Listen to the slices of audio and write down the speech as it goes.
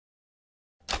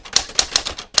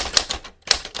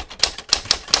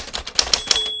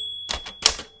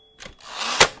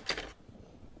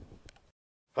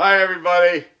Hi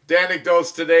everybody,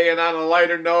 Danecdotes today, and on a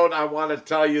lighter note, I want to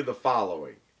tell you the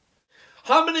following.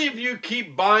 How many of you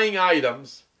keep buying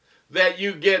items that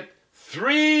you get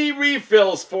 3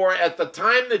 refills for at the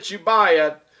time that you buy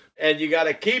it, and you got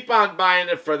to keep on buying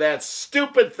it for that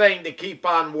stupid thing to keep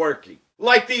on working?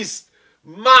 Like these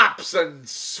mops and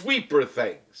sweeper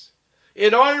things.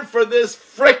 In order for this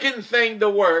frickin' thing to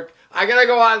work, I got to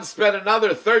go out and spend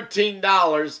another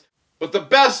 $13, but the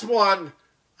best one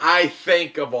I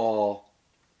think of all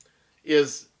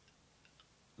is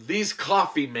these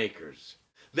coffee makers.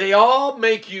 They all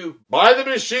make you buy the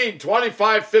machine,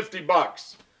 25, 50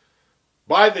 bucks.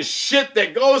 Buy the shit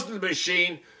that goes in the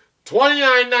machine,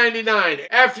 $29.99.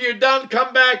 After you're done,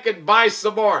 come back and buy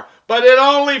some more. But it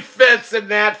only fits in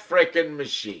that frickin'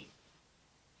 machine.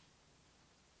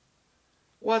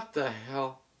 What the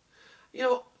hell? You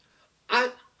know,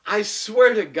 I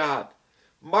swear to God,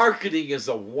 marketing is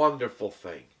a wonderful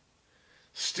thing.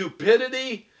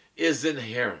 Stupidity is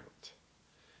inherent.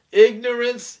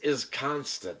 Ignorance is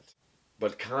constant.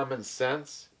 But common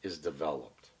sense is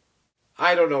developed.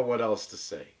 I don't know what else to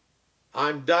say.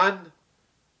 I'm done.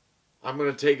 I'm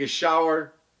going to take a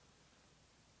shower.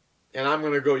 And I'm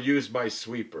going to go use my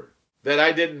sweeper that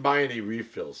I didn't buy any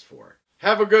refills for.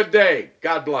 Have a good day.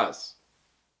 God bless.